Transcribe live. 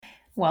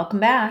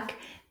Welcome back.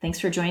 Thanks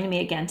for joining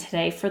me again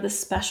today for the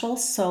special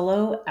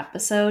solo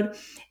episode.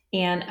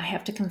 And I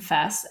have to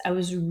confess, I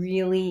was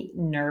really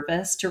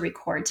nervous to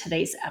record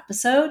today's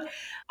episode.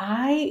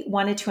 I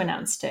wanted to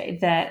announce today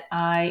that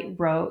I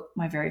wrote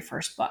my very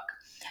first book.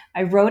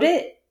 I wrote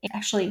it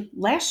actually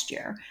last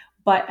year,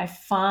 but I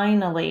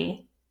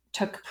finally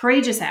took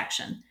courageous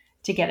action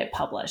to get it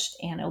published,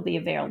 and it'll be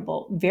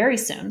available very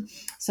soon.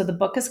 So the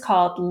book is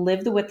called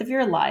Live the Width of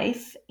Your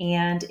Life,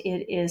 and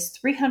it is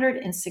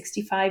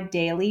 365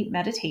 daily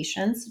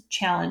meditations,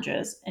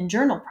 challenges, and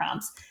journal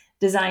prompts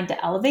designed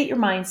to elevate your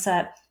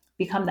mindset,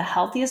 become the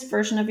healthiest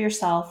version of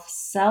yourself,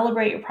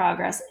 celebrate your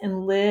progress,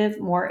 and live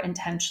more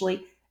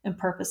intentionally and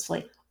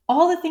purposefully.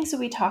 All the things that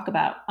we talk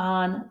about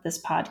on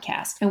this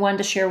podcast. I wanted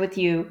to share with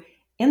you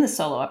in the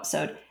solo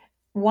episode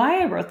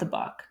why I wrote the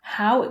book,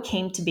 how it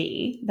came to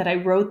be that I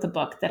wrote the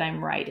book that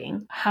I'm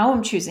writing, how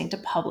I'm choosing to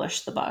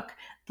publish the book,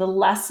 the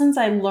lessons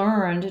I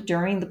learned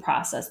during the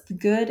process, the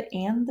good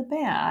and the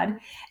bad,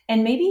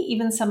 and maybe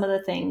even some of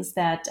the things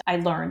that I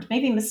learned,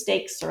 maybe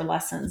mistakes or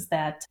lessons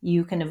that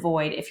you can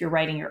avoid if you're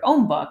writing your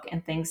own book,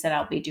 and things that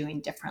I'll be doing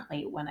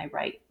differently when I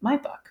write my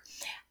book.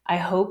 I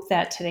hope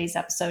that today's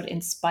episode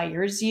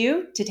inspires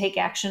you to take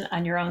action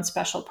on your own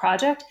special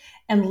project,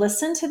 and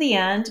listen to the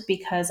end,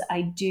 because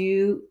I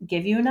do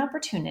give you an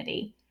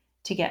opportunity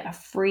to get a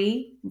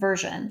free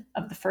version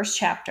of the first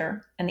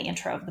chapter and the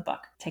intro of the book.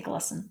 Take a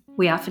listen.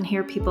 We often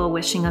hear people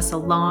wishing us a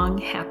long,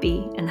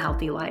 happy, and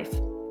healthy life.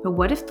 But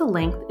what if the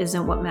length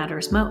isn't what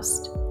matters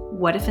most?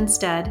 What if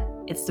instead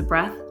it's the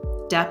breadth,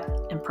 depth,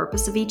 and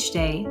purpose of each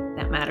day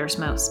that matters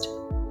most?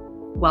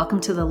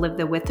 Welcome to the Live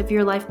the Width of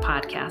Your Life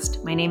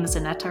podcast. My name is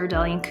Annette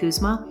Ardelian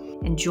Kuzma,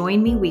 and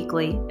join me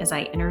weekly as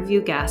I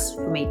interview guests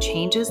who made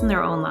changes in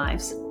their own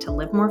lives to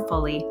live more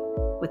fully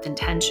with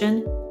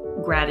intention,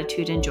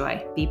 gratitude, and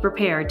joy. Be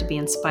prepared to be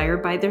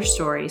inspired by their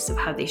stories of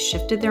how they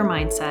shifted their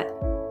mindset,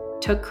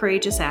 took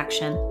courageous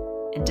action,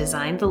 and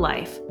designed the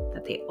life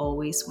that they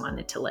always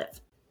wanted to live.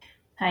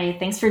 Hi,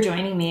 thanks for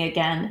joining me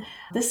again.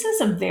 This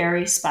is a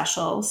very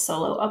special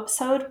solo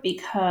episode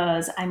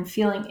because I'm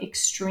feeling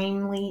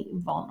extremely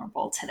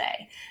vulnerable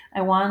today.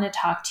 I want to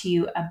talk to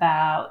you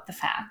about the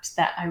fact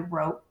that I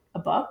wrote a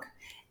book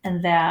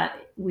and that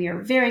we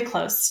are very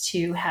close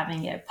to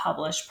having it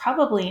published,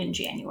 probably in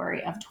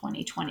January of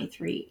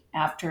 2023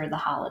 after the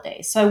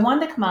holidays. So I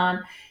wanted to come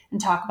on and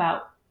talk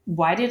about,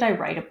 why did I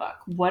write a book?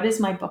 What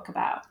is my book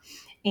about?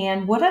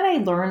 And what did I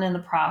learn in the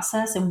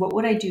process, and what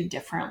would I do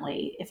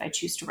differently if I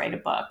choose to write a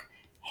book?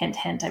 Hint,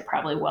 hint, I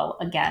probably will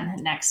again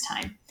next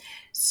time.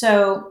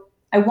 So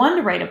I wanted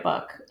to write a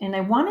book, and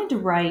I wanted to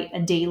write a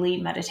daily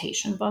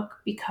meditation book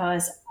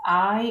because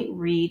I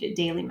read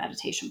daily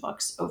meditation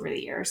books over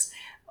the years,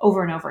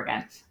 over and over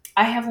again.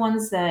 I have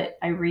ones that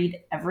I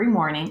read every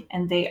morning,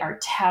 and they are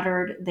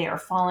tattered, they are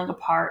falling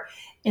apart.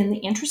 And the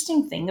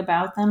interesting thing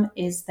about them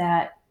is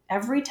that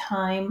every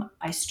time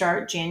I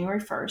start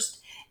January 1st,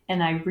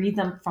 and I read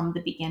them from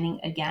the beginning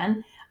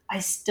again, I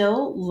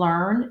still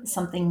learn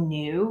something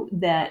new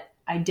that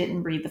I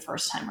didn't read the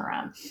first time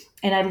around.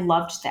 And I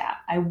loved that.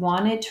 I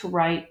wanted to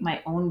write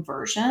my own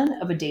version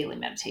of a daily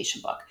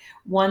meditation book,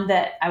 one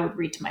that I would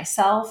read to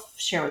myself,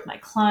 share with my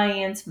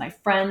clients, my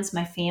friends,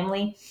 my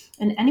family,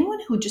 and anyone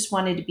who just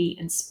wanted to be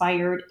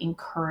inspired,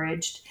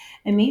 encouraged,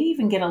 and maybe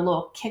even get a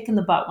little kick in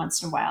the butt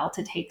once in a while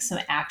to take some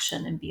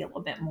action and be a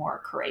little bit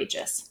more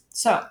courageous.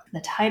 So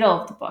the title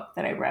of the book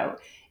that I wrote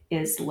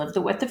is Live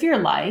the Width of Your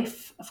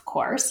Life, of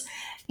course,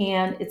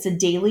 and it's a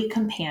daily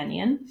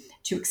companion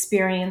to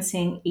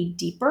experiencing a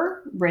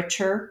deeper,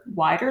 richer,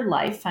 wider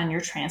life on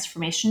your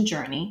transformation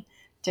journey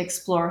to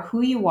explore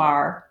who you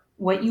are,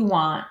 what you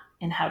want,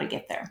 and how to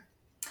get there.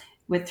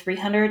 With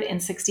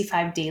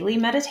 365 daily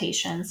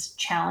meditations,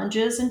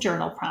 challenges, and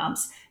journal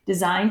prompts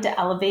designed to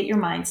elevate your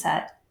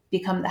mindset,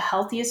 become the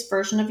healthiest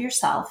version of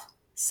yourself,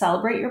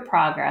 celebrate your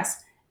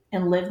progress,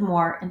 and live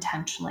more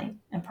intentionally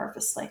and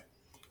purposely.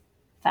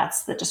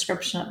 That's the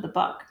description of the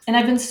book. And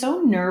I've been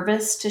so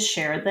nervous to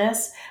share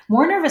this,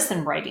 more nervous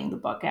than writing the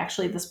book.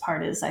 Actually, this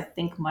part is, I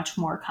think, much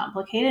more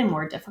complicated and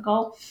more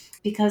difficult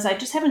because I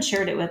just haven't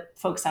shared it with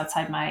folks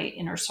outside my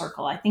inner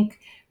circle. I think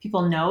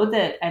people know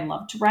that I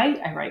love to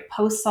write. I write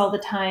posts all the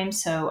time,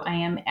 so I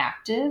am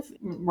active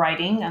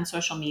writing on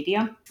social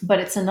media. But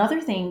it's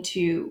another thing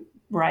to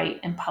write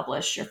and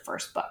publish your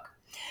first book.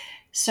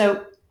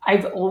 So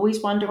I've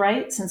always wanted to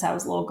write since I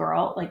was a little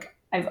girl.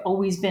 I've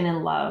always been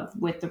in love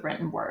with the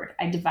written word.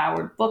 I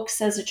devoured books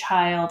as a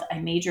child. I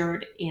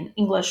majored in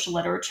English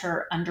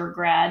literature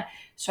undergrad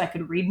so I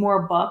could read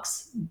more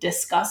books,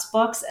 discuss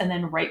books, and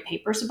then write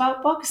papers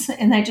about books.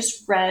 And I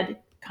just read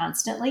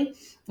constantly,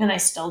 and I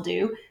still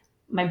do.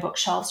 My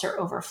bookshelves are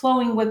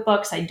overflowing with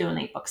books. I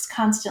donate books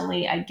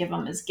constantly. I give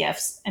them as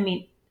gifts. I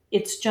mean,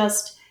 it's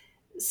just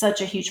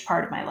such a huge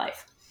part of my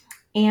life.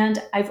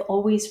 And I've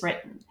always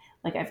written.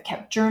 I've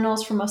kept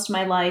journals for most of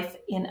my life,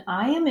 and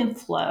I am in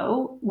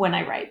flow when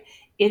I write.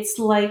 It's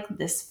like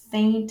this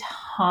faint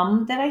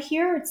hum that I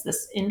hear. It's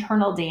this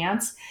internal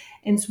dance,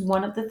 And it's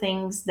one of the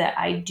things that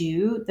I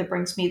do that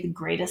brings me the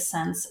greatest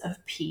sense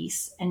of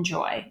peace and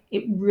joy.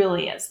 It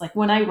really is. Like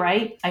when I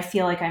write, I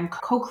feel like I'm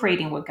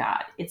co-creating with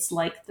God. It's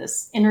like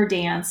this inner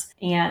dance,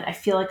 and I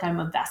feel like I'm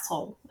a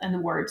vessel and the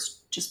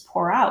words just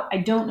pour out. I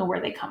don't know where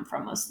they come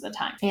from most of the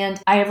time.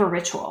 And I have a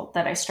ritual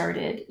that I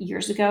started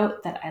years ago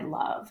that I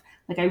love.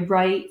 Like I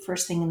write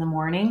first thing in the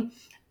morning.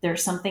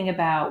 There's something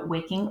about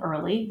waking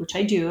early, which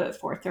I do at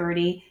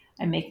 4:30.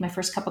 I make my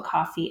first cup of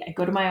coffee. I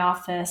go to my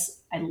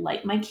office. I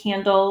light my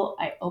candle.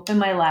 I open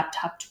my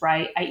laptop to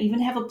write. I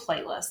even have a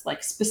playlist,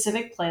 like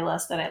specific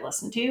playlist that I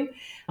listen to.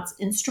 It's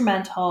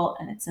instrumental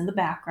and it's in the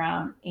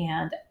background,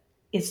 and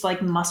it's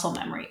like muscle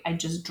memory. I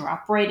just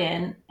drop right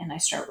in and I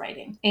start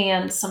writing.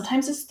 And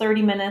sometimes it's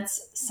 30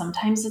 minutes,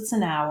 sometimes it's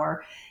an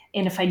hour.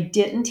 And if I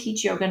didn't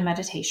teach yoga and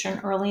meditation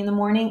early in the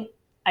morning,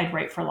 I'd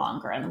write for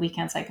longer. On the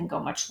weekends, I can go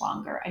much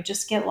longer. I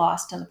just get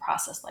lost in the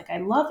process. Like I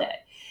love it.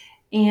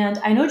 And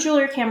I know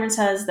Julia Cameron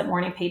says that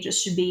morning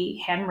pages should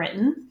be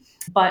handwritten,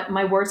 but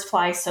my words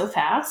fly so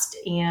fast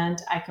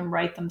and I can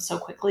write them so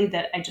quickly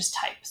that I just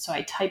type. So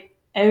I type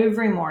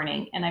every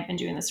morning, and I've been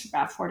doing this for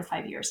about 4 to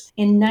 5 years.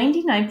 And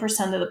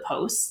 99% of the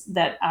posts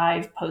that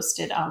I've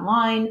posted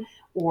online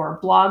or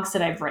blogs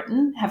that I've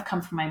written have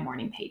come from my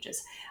morning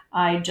pages.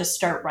 I just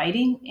start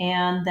writing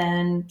and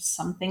then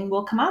something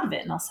will come out of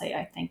it. And I'll say,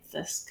 I think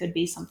this could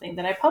be something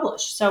that I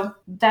publish. So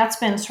that's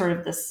been sort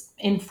of this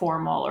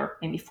informal or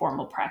maybe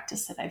formal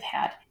practice that I've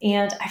had.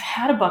 And I've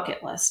had a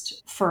bucket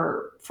list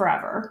for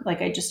forever.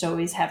 Like I just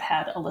always have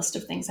had a list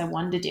of things I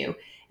wanted to do.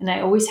 And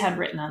I always had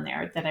written on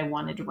there that I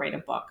wanted to write a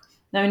book.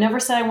 Now, I never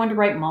said I wanted to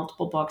write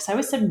multiple books. I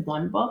always said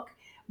one book,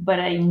 but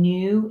I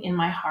knew in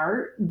my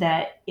heart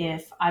that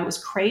if I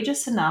was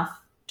courageous enough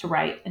to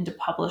write and to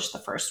publish the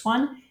first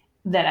one,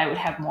 that I would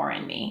have more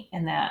in me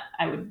and that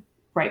I would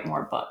write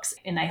more books.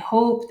 And I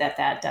hope that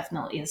that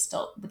definitely is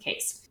still the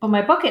case. But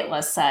my bucket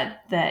list said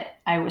that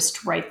I was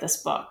to write this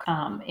book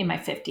in my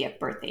 50th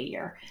birthday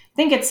year. I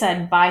think it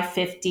said by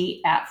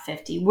 50, at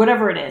 50,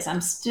 whatever it is.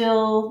 I'm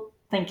still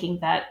thinking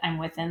that I'm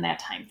within that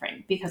time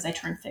frame because I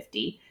turned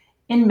 50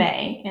 in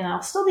May, and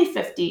I'll still be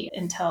 50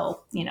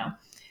 until,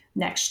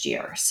 next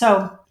year.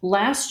 So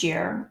last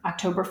year,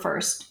 October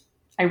 1st,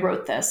 I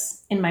wrote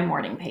this in my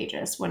morning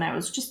pages when I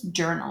was just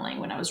journaling,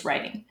 when I was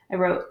writing. I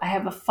wrote, I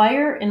have a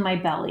fire in my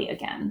belly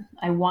again.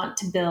 I want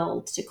to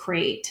build, to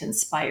create, to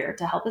inspire,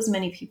 to help as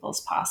many people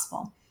as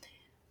possible.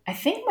 I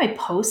think my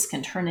posts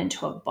can turn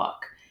into a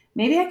book.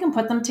 Maybe I can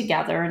put them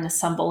together and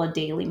assemble a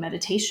daily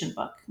meditation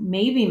book.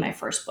 Maybe my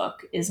first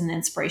book is an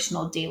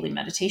inspirational daily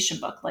meditation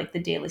book like the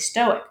Daily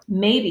Stoic.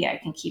 Maybe I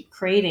can keep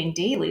creating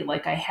daily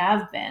like I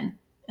have been,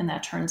 and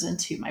that turns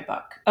into my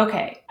book.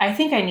 Okay, I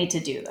think I need to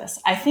do this.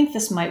 I think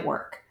this might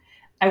work.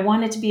 I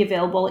want it to be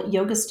available at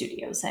yoga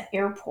studios, at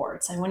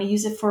airports. I want to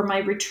use it for my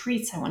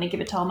retreats. I want to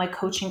give it to all my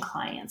coaching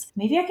clients.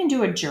 Maybe I can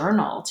do a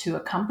journal to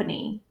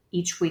accompany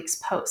each week's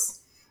posts.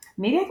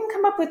 Maybe I can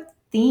come up with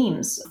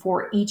themes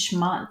for each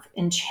month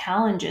and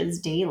challenges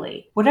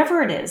daily.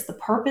 Whatever it is, the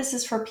purpose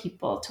is for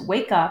people to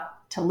wake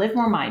up, to live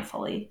more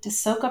mindfully, to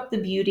soak up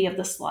the beauty of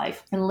this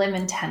life and live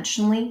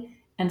intentionally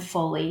and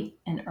fully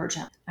and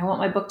urgently. I want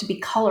my book to be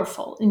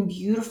colorful and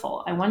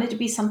beautiful. I want it to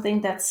be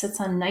something that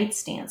sits on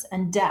nightstands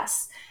and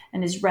desks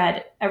and is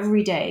read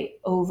every day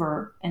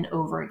over and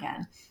over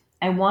again.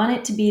 I want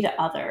it to be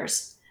to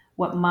others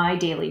what my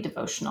daily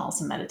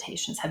devotionals and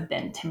meditations have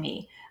been to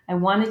me. I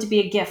want it to be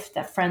a gift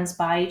that friends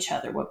buy each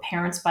other, what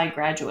parents buy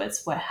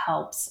graduates, what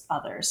helps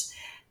others.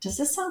 Does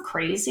this sound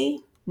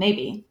crazy?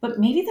 Maybe, but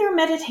maybe there are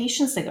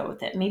meditations that go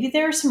with it. Maybe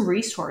there are some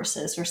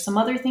resources or some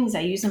other things I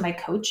use in my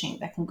coaching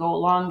that can go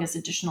along as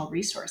additional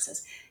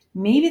resources.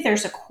 Maybe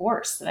there's a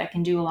course that I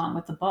can do along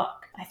with the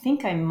book. I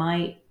think I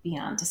might be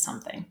onto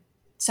something.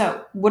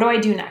 So what do I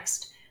do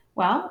next?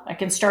 Well, I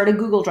can start a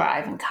Google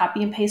Drive and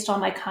copy and paste all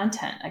my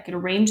content. I could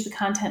arrange the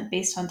content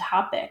based on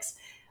topics.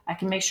 I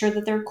can make sure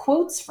that there are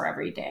quotes for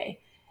every day.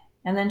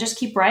 And then just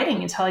keep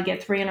writing until I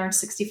get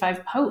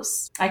 365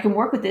 posts. I can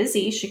work with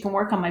Izzy. She can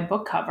work on my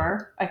book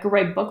cover. I could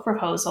write book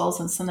proposals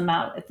and send them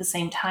out at the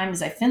same time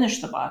as I finish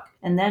the book.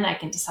 And then I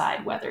can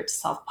decide whether to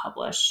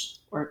self-publish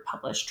or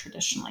publish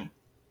traditionally.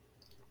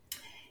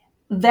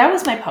 That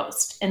was my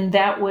post. And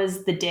that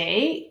was the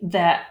day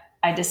that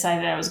I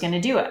decided I was going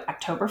to do it,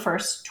 October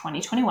 1st,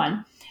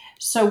 2021.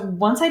 So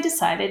once I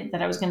decided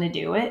that I was going to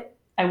do it,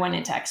 I went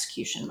into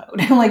execution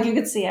mode. Like you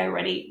could see, I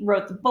already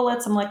wrote the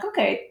bullets. I'm like,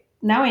 okay,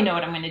 now I know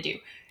what I'm going to do.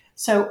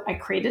 So I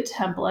created a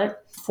template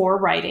for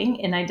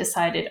writing and I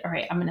decided, all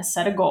right, I'm going to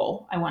set a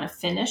goal. I want to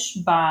finish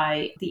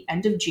by the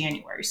end of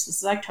January. So this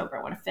is October.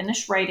 I want to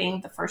finish writing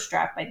the first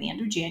draft by the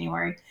end of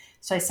January.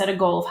 So I set a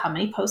goal of how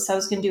many posts I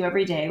was going to do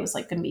every day. It was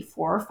like going to be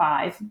 4 or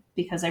 5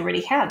 because I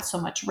already had so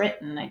much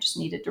written. I just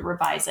needed to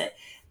revise it.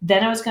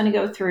 Then I was going to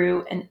go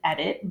through and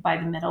edit by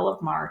the middle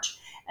of March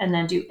and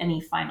then do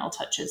any final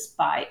touches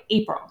by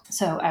April.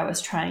 So I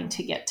was trying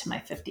to get to my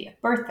 50th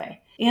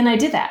birthday. And I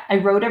did that. I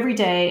wrote every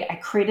day. I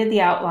created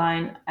the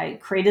outline. I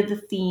created the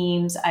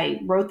themes. I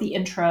wrote the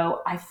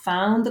intro. I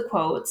found the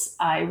quotes.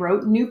 I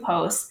wrote new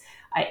posts.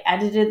 I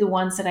edited the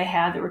ones that I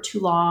had that were too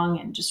long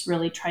and just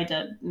really tried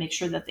to make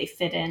sure that they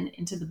fit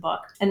into the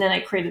book. And then I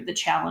created the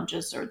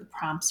challenges or the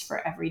prompts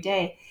for every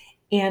day.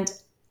 And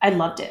I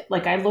loved it.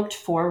 Like, I looked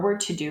forward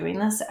to doing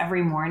this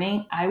every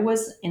morning. I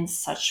was in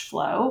such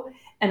flow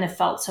and it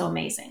felt so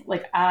amazing.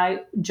 Like,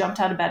 I jumped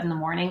out of bed in the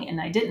morning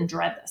and I didn't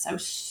dread this. I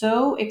was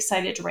so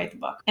excited to write the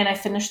book. And I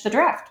finished the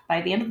draft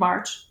by the end of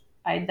March.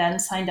 I then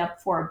signed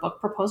up for a book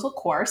proposal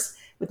course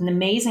with an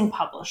amazing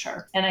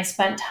publisher. And I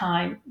spent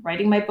time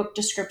writing my book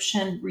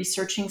description,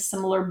 researching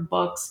similar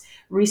books,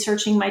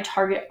 researching my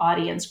target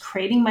audience,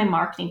 creating my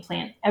marketing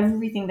plan,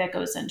 everything that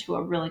goes into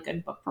a really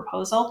good book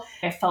proposal.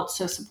 I felt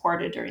so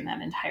supported during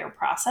that entire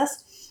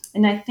process.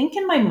 And I think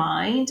in my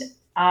mind,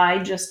 I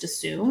just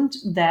assumed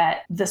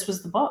that this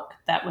was the book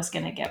that was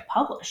going to get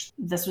published.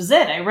 This was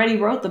it. I already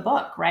wrote the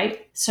book,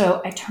 right?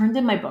 So I turned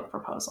in my book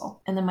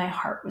proposal and then my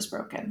heart was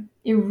broken.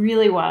 It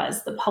really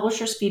was. The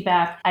publisher's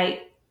feedback,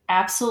 I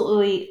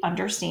absolutely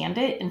understand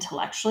it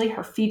intellectually.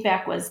 Her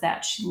feedback was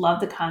that she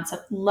loved the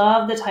concept,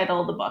 loved the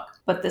title of the book,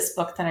 but this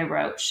book that I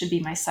wrote should be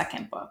my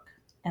second book.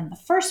 And the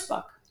first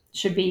book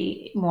should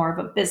be more of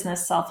a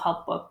business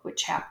self-help book with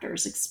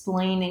chapters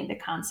explaining the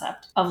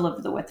concept of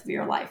live the width of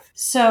your life.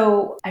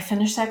 So I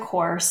finished that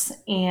course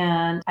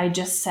and I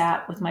just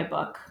sat with my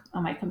book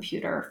on my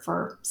computer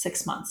for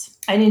 6 months.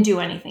 I didn't do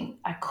anything.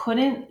 I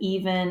couldn't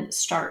even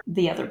start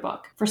the other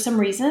book. For some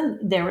reason,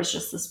 there was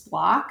just this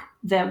block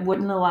that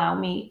wouldn't allow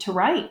me to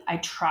write. I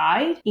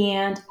tried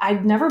and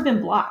I've never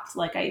been blocked.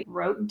 Like, I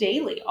wrote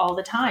daily all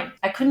the time.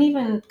 I couldn't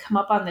even come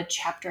up on the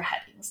chapter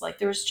headings. Like,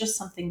 there was just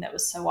something that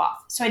was so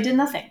off. So I did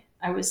nothing.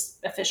 I was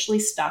officially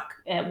stuck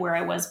at where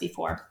I was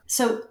before.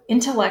 So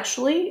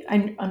intellectually,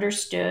 I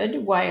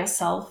understood why a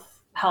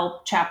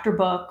self-help chapter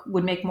book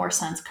would make more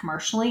sense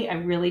commercially. I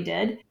really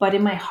did. But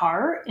in my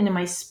heart and in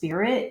my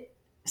spirit,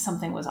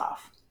 something was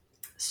off.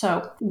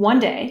 So one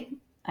day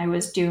I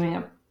was doing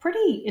a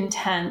pretty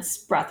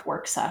intense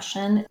breathwork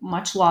session,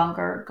 much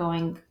longer,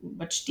 going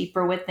much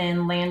deeper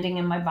within, landing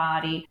in my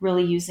body,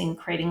 really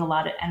creating a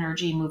lot of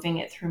energy, moving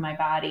it through my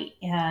body.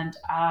 And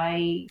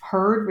I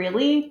heard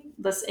really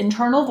this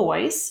internal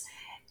voice,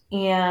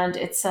 and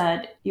it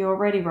said, "You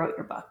already wrote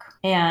your book."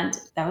 And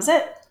that was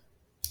it.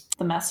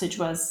 The message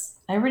was,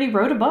 I already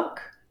wrote a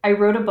book. I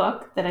wrote a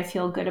book that I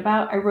feel good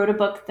about. I wrote a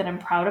book that I'm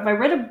proud of. I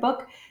read a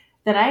book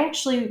that I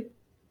actually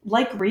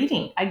like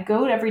reading. I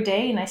go every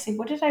day and I say,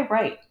 what did I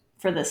write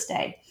for this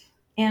day?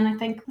 And I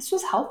think this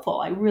was helpful.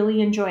 I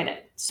really enjoyed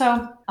it.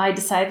 So I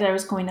decided I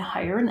was going to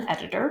hire an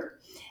editor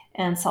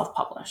and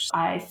self-publish.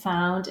 I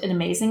found an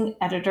amazing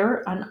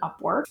editor on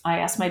Upwork. I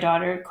asked my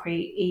daughter to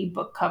create a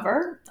book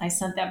cover. I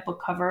sent that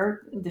book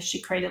cover, she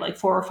created like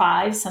 4 or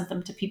 5, sent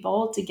them to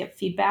people to get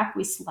feedback.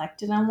 We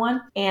selected on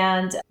one.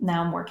 And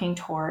now I'm working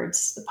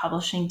towards the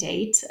publishing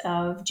date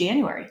of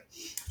January.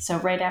 So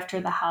right after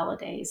the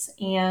holidays.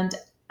 And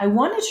I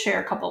wanted to share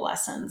a couple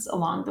lessons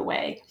along the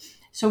way.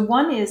 So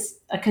one is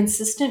a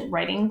consistent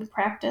writing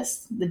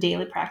practice. The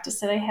daily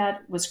practice that I had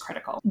was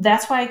critical.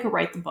 That's why I could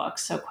write the book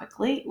so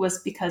quickly,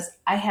 was because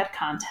I had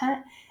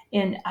content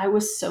and I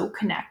was so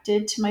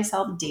connected to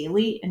myself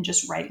daily and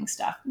just writing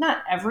stuff.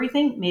 Not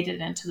everything made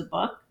it into the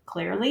book,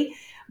 clearly,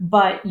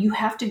 but you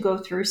have to go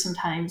through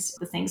sometimes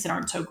the things that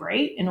aren't so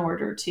great in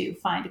order to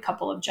find a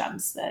couple of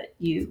gems that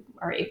you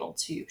are able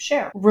to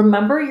share.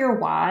 Remember your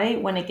why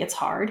when it gets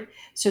hard.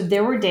 So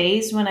there were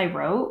days when I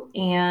wrote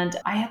and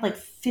I had like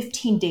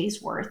 15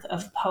 days worth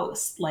of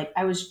posts. Like,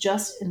 I was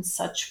just in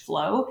such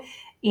flow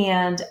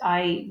and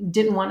I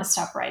didn't want to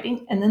stop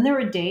writing. And then there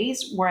were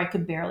days where I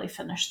could barely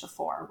finish the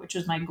 4, which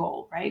was my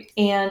goal, right?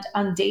 And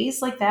on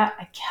days like that,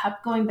 I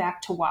kept going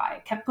back to why. I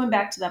kept going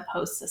back to that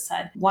post that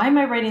said, why am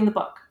I writing the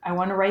book? I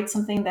want to write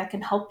something that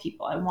can help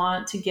people. I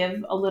want to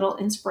give a little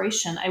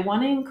inspiration. I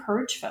want to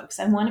encourage folks.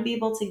 I want to be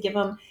able to give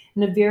them,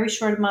 in a very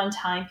short amount of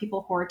time,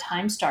 people who are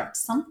time-starved,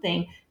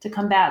 something to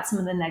combat some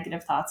of the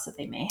negative thoughts that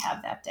they may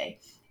have that day.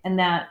 And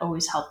that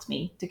always helped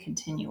me to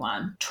continue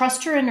on.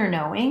 Trust your inner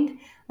knowing.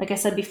 Like I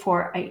said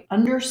before, I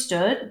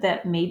understood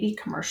that maybe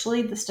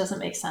commercially this doesn't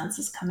make sense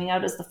as coming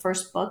out as the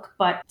first book,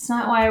 but it's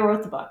not why I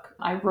wrote the book.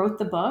 I wrote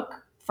the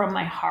book from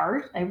my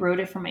heart. I wrote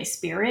it from my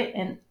spirit,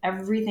 and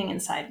everything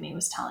inside me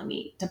was telling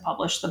me to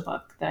publish the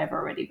book that I've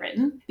already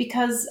written,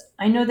 because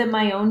I know that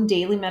my own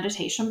daily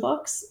meditation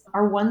books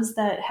are ones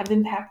that have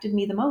impacted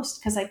me the most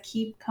because I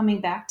keep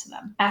coming back to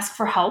them. Ask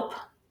for help.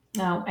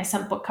 Now, I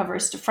sent book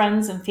covers to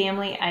friends and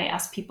family. I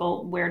asked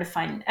people where to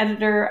find an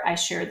editor. I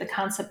shared the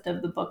concept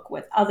of the book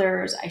with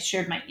others. I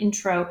shared my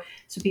intro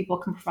so people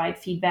can provide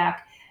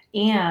feedback.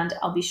 And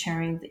I'll be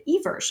sharing the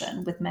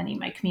e-version with many in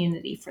my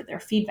community for their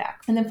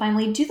feedback. And then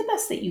finally, do the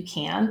best that you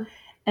can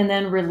and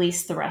then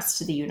release the rest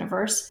to the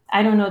universe.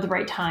 I don't know the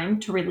right time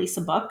to release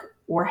a book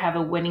or have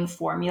a winning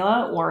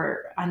formula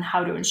or on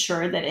how to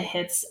ensure that it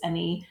hits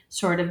any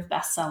sort of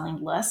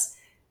best-selling list.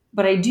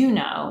 But I do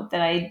know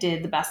that I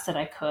did the best that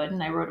I could,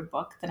 and I wrote a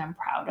book that I'm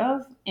proud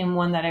of, and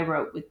one that I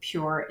wrote with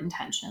pure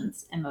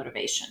intentions and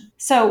motivation.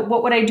 So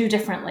what would I do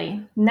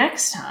differently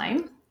next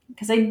time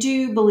because I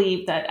do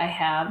believe that I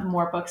have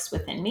more books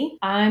within me,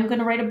 I'm going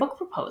to write a book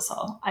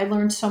proposal. I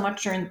learned so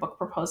much during the book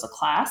proposal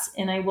class,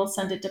 and I will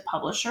send it to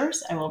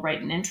publishers. I will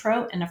write an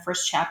intro and a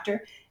first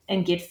chapter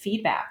and get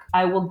feedback.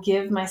 I will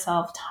give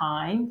myself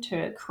time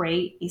to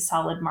create a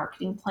solid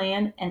marketing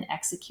plan and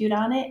execute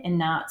on it, and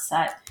not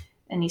set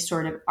any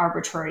sort of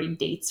arbitrary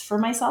dates for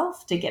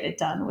myself to get it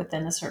done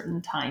within a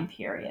certain time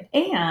period.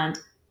 And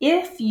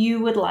if you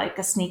would like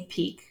a sneak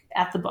peek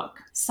at the book,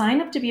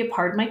 sign up to be a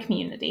part of my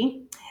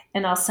community,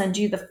 and I'll send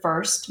you the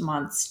first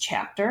month's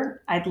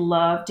chapter. I'd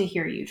love to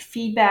hear your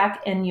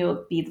feedback, and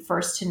you'll be the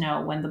first to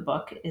know when the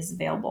book is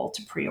available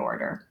to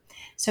pre-order.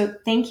 So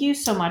thank you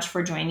so much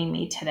for joining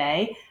me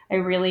today. I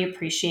really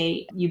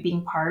appreciate you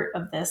being part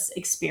of this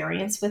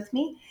experience with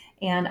me,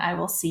 and I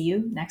will see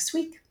you next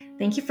week.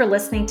 Thank you for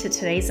listening to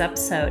today's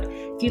episode.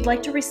 If you'd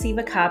like to receive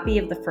a copy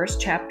of the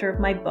first chapter of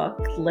my book,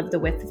 Live the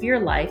Width of Your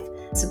Life,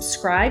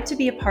 subscribe to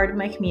be a part of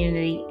my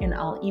community, and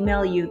I'll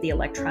email you the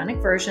electronic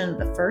version of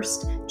the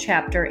first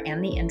chapter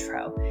and the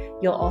intro.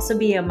 You'll also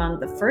be among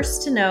the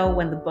first to know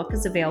when the book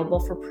is available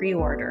for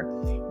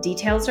pre-order.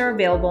 Details are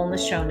available in the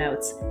show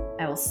notes.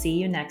 I will see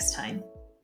you next time.